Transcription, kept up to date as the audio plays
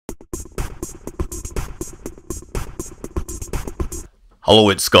Hello,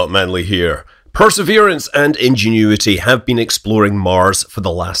 it's Scott Manley here. Perseverance and Ingenuity have been exploring Mars for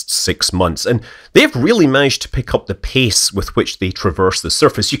the last 6 months, and they've really managed to pick up the pace with which they traverse the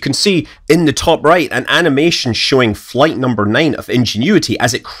surface. You can see in the top right an animation showing flight number 9 of Ingenuity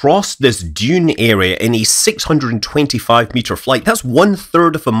as it crossed this dune area in a 625 meter flight. That's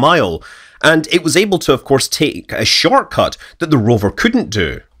 1/3 of a mile, and it was able to, of course, take a shortcut that the rover couldn't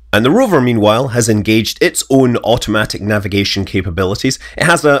do. And the rover, meanwhile, has engaged its own automatic navigation capabilities. It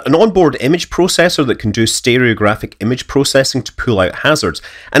has an onboard image processor that can do stereographic image processing to pull out hazards.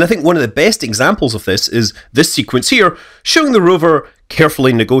 And I think one of the best examples of this is this sequence here, showing the rover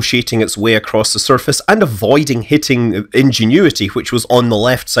carefully negotiating its way across the surface and avoiding hitting Ingenuity, which was on the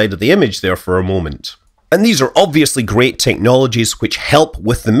left side of the image there for a moment. And these are obviously great technologies which help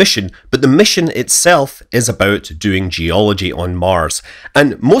with the mission, but the mission itself is about doing geology on Mars.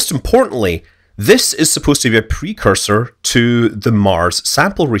 And most importantly, this is supposed to be a precursor to the Mars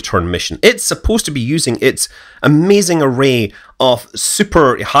sample return mission. It's supposed to be using its amazing array of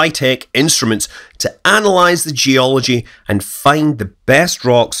super high-tech instruments to analyze the geology and find the best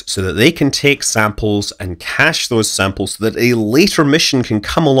rocks so that they can take samples and cache those samples so that a later mission can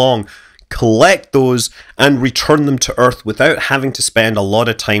come along, collect those and return them to Earth without having to spend a lot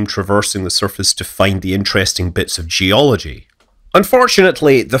of time traversing the surface to find the interesting bits of geology.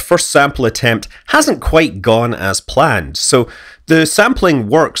 Unfortunately, the first sample attempt hasn't quite gone as planned. So the sampling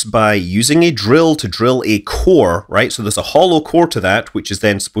works by using a drill to drill a core, right? So there's a hollow core to that, which is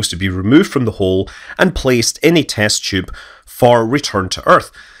then supposed to be removed from the hole and placed in a test tube for return to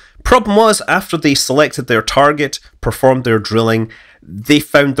Earth. Problem was, after they selected their target, performed their drilling, they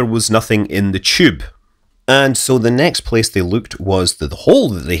found there was nothing in the tube. And so the next place they looked was the hole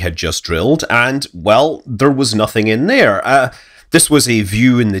that they had just drilled, and, well, there was nothing in there. This was a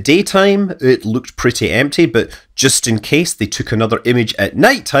view in the daytime. It looked pretty empty, but just in case they took another image at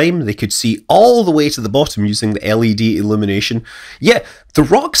nighttime, they could see all the way to the bottom using the LED illumination. Yeah, the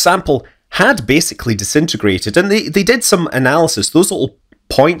rock sample had basically disintegrated, and they did some analysis. Those little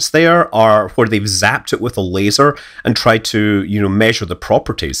points there are where they've zapped it with a laser and tried to, measure the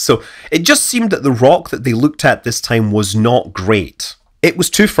properties. So it just seemed that the rock that they looked at this time was not great. It was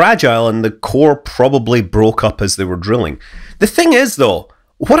too fragile and the core probably broke up as they were drilling. The thing is, though,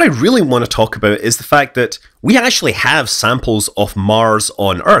 what I really want to talk about is the fact that we actually have samples of Mars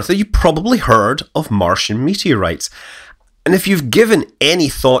on Earth. You've probably heard of Martian meteorites. And if you've given any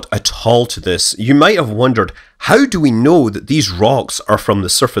thought at all to this, you might have wondered, how do we know that these rocks are from the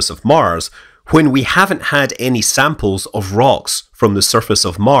surface of Mars when we haven't had any samples of rocks from the surface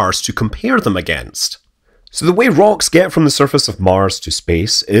of Mars to compare them against? So the way rocks get from the surface of Mars to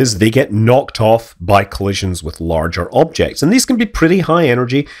space is they get knocked off by collisions with larger objects. And these can be pretty high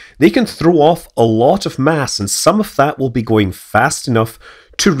energy. They can throw off a lot of mass, and some of that will be going fast enough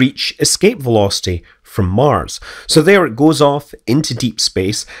to reach escape velocity from Mars. So there it goes off into deep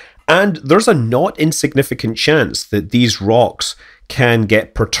space, and there's a not insignificant chance that these rocks can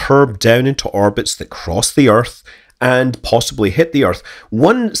get perturbed down into orbits that cross the Earth and possibly hit the Earth.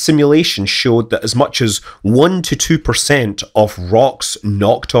 One simulation showed that as much as 1 to 2% of rocks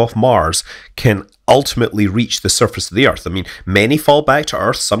knocked off Mars can ultimately reach the surface of the Earth. I mean, many fall back to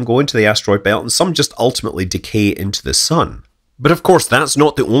Earth, some go into the asteroid belt, and some just ultimately decay into the sun. But of course, that's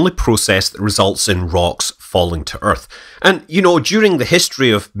not the only process that results in rocks falling to Earth. And, during the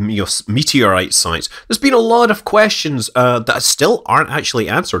history of meteorite science, there's been a lot of questions that still aren't actually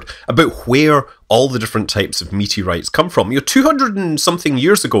answered about where all the different types of meteorites come from. 200 and something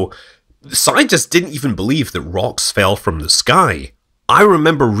years ago, scientists didn't even believe that rocks fell from the sky. I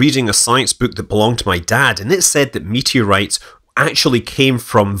remember reading a science book that belonged to my dad, and it said that meteorites actually came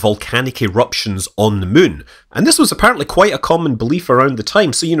from volcanic eruptions on the moon. And this was apparently quite a common belief around the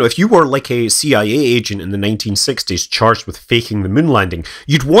time. So, if you were like a CIA agent in the 1960s charged with faking the moon landing,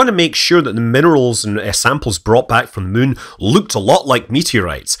 you'd want to make sure that the minerals and samples brought back from the moon looked a lot like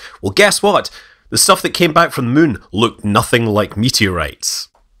meteorites. Well, guess what? The stuff that came back from the moon looked nothing like meteorites.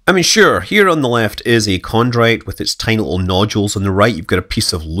 I mean, sure, here on the left is a chondrite with its tiny little nodules. On the right, you've got a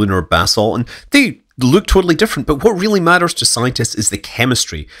piece of lunar basalt, and they look totally different, but what really matters to scientists is the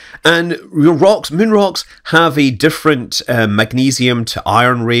chemistry. And moon rocks have a different magnesium to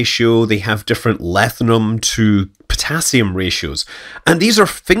iron ratio, they have different lanthanum to potassium ratios, and these are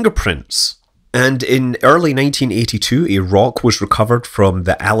fingerprints. And in early 1982, a rock was recovered from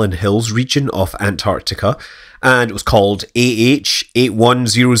the Allen Hills region of Antarctica, and it was called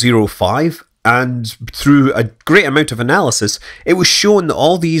AH81005. And through a great amount of analysis, it was shown that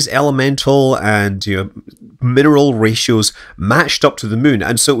all these elemental and mineral ratios matched up to the moon.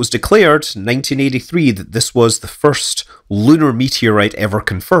 And so it was declared in 1983 that this was the first lunar meteorite ever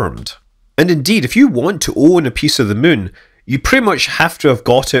confirmed. And indeed, if you want to own a piece of the moon, you pretty much have to have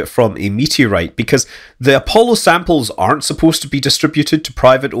got it from a meteorite, because the Apollo samples aren't supposed to be distributed to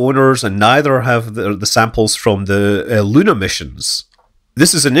private owners, and neither have the samples from the Luna missions.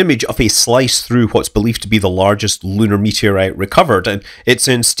 This is an image of a slice through what's believed to be the largest lunar meteorite recovered, and it's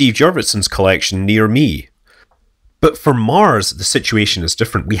in Steve Jurvetson's collection near me. But for Mars, the situation is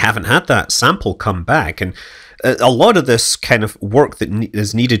different. We haven't had that sample come back, and a lot of this kind of work that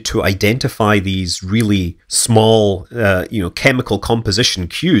is needed to identify these really small, chemical composition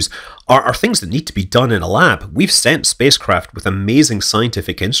cues are things that need to be done in a lab. We've sent spacecraft with amazing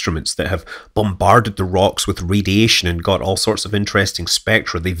scientific instruments that have bombarded the rocks with radiation and got all sorts of interesting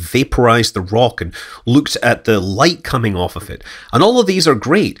spectra. They've vaporized the rock and looked at the light coming off of it. And all of these are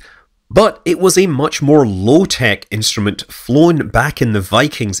great. But it was a much more low-tech instrument flown back in the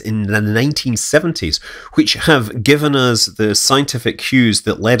Vikings in the 1970s, which have given us the scientific cues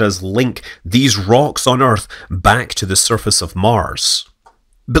that let us link these rocks on Earth back to the surface of Mars.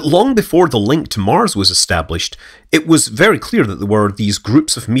 But long before the link to Mars was established, it was very clear that there were these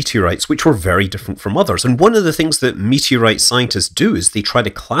groups of meteorites which were very different from others. And one of the things that meteorite scientists do is they try to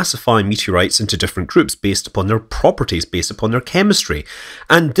classify meteorites into different groups based upon their properties, based upon their chemistry.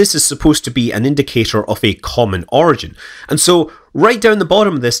 And this is supposed to be an indicator of a common origin. And so right down the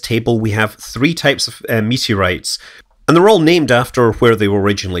bottom of this table, we have three types of meteorites. And they're all named after where they were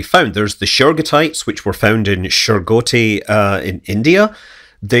originally found. There's the Shergottites, which were found in Shergotti in India.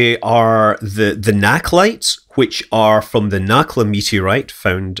 They are the Naklites, which are from the Nakla meteorite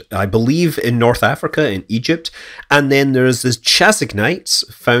found, I believe, in North Africa, in Egypt. And then there's the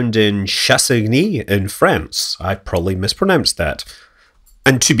Chassignites, found in Chassigny in France. I probably mispronounced that.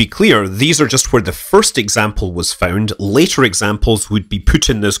 And to be clear, these are just where the first example was found. Later examples would be put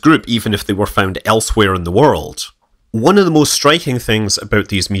in this group, even if they were found elsewhere in the world. One of the most striking things about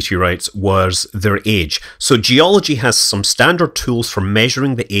these meteorites was their age. So geology has some standard tools for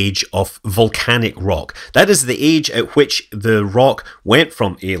measuring the age of volcanic rock. That is the age at which the rock went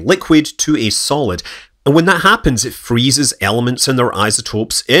from a liquid to a solid. And when that happens, it freezes elements and their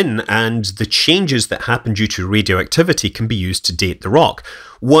isotopes in, and the changes that happen due to radioactivity can be used to date the rock.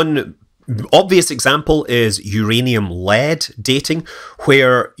 One obvious example is uranium-lead dating,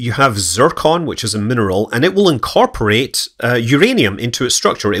 where you have zircon, which is a mineral, and it will incorporate uranium into its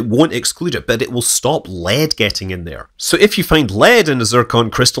structure. It won't exclude it, but it will stop lead getting in there. So if you find lead in a zircon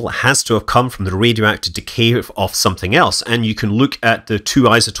crystal, it has to have come from the radioactive decay of something else. And you can look at the two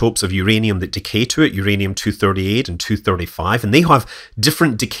isotopes of uranium that decay to it, uranium-238 and 235, and they have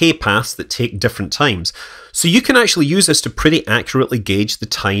different decay paths that take different times. So you can actually use this to pretty accurately gauge the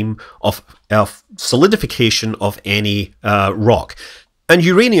time of solidification of any rock. And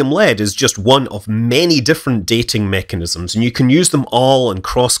uranium-lead is just one of many different dating mechanisms, and you can use them all and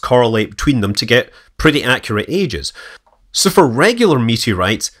cross-correlate between them to get pretty accurate ages. So for regular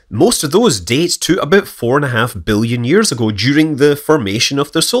meteorites, most of those date to about 4.5 billion years ago during the formation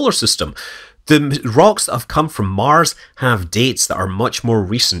of the solar system. The rocks that have come from Mars have dates that are much more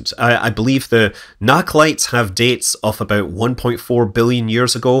recent. I believe the Naklites have dates of about 1.4 billion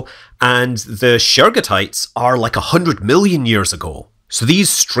years ago, and the Shergottites are like 100 million years ago. So these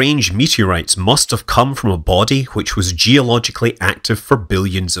strange meteorites must have come from a body which was geologically active for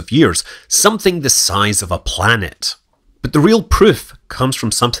billions of years, something the size of a planet. But the real proof comes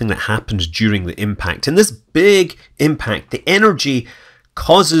from something that happened during the impact. In this big impact, the energy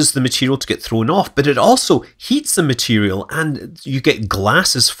causes the material to get thrown off, but it also heats the material, and you get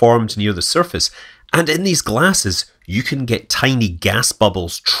glasses formed near the surface. And in these glasses, you can get tiny gas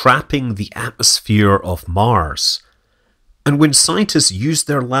bubbles trapping the atmosphere of Mars. And when scientists used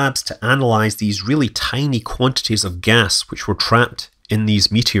their labs to analyze these really tiny quantities of gas which were trapped in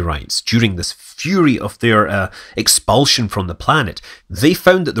these meteorites during this fury of their expulsion from the planet, they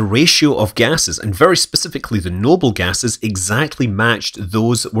found that the ratio of gases, and very specifically the noble gases, exactly matched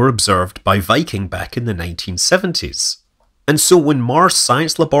those that were observed by Viking back in the 1970s. And so when Mars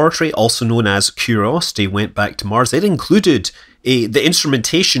Science Laboratory, also known as Curiosity, went back to Mars, it included the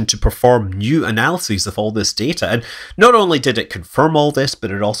instrumentation to perform new analyses of all this data. And not only did it confirm all this,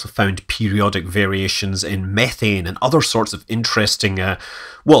 but it also found periodic variations in methane and other sorts of interesting,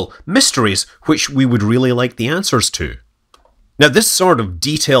 mysteries, which we would really like the answers to. Now, this sort of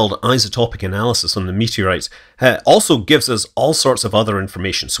detailed isotopic analysis on the meteorites also gives us all sorts of other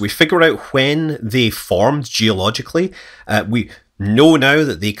information. So we figure out when they formed geologically. We know now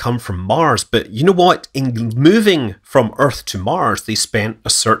that they come from Mars, but you know what? In moving from Earth to Mars, they spent a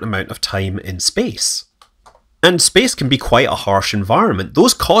certain amount of time in space. And space can be quite a harsh environment.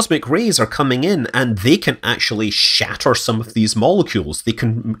 Those cosmic rays are coming in and they can actually shatter some of these molecules. They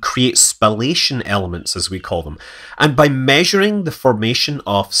can create spallation elements, as we call them. And by measuring the formation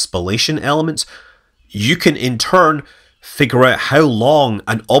of spallation elements, you can in turn figure out how long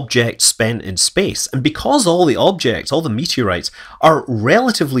an object spent in space. And because all the objects, all the meteorites, are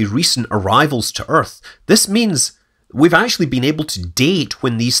relatively recent arrivals to Earth, this means we've actually been able to date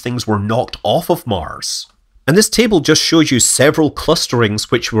when these things were knocked off of Mars. And this table just shows you several clusterings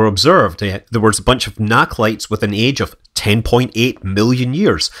which were observed. There was a bunch of naclites with an age of 10.8 million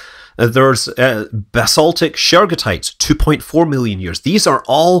years. There's basaltic shergottites, 2.4 million years. These are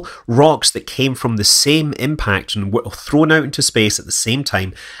all rocks that came from the same impact and were thrown out into space at the same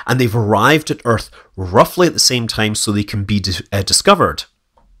time, and they've arrived at Earth roughly at the same time so they can be discovered.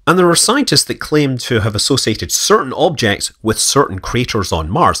 And there are scientists that claim to have associated certain objects with certain craters on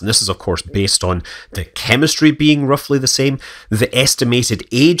Mars. And this is, of course, based on the chemistry being roughly the same, the estimated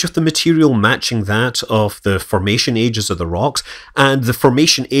age of the material matching that of the formation ages of the rocks, and the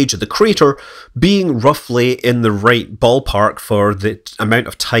formation age of the crater being roughly in the right ballpark for the amount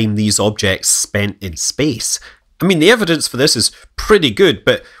of time these objects spent in space. I mean, the evidence for this is pretty good,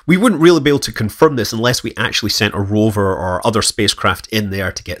 but we wouldn't really be able to confirm this unless we actually sent a rover or other spacecraft in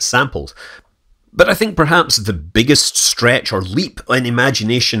there to get sampled. But I think perhaps the biggest stretch or leap in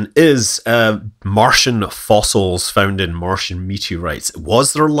imagination is Martian fossils found in Martian meteorites.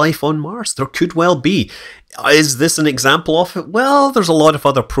 Was there life on Mars? There could well be. Is this an example of it? Well, there's a lot of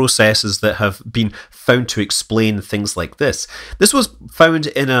other processes that have been found to explain things like this. This was found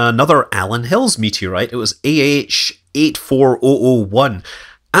in another Allen Hills meteorite. It was AH84001.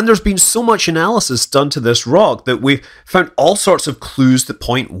 And there's been so much analysis done to this rock that we've found all sorts of clues that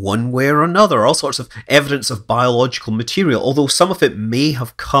point one way or another, all sorts of evidence of biological material, although some of it may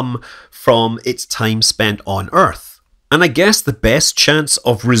have come from its time spent on Earth. And I guess the best chance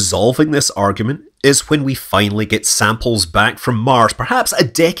of resolving this argument is when we finally get samples back from Mars, perhaps a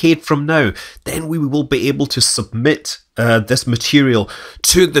decade from now. Then we will be able to submit this material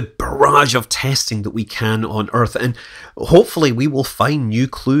to the barrage of testing that we can on Earth, and hopefully we will find new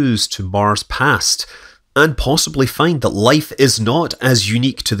clues to Mars' past, and possibly find that life is not as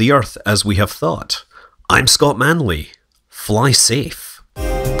unique to the Earth as we have thought. I'm Scott Manley. Fly safe.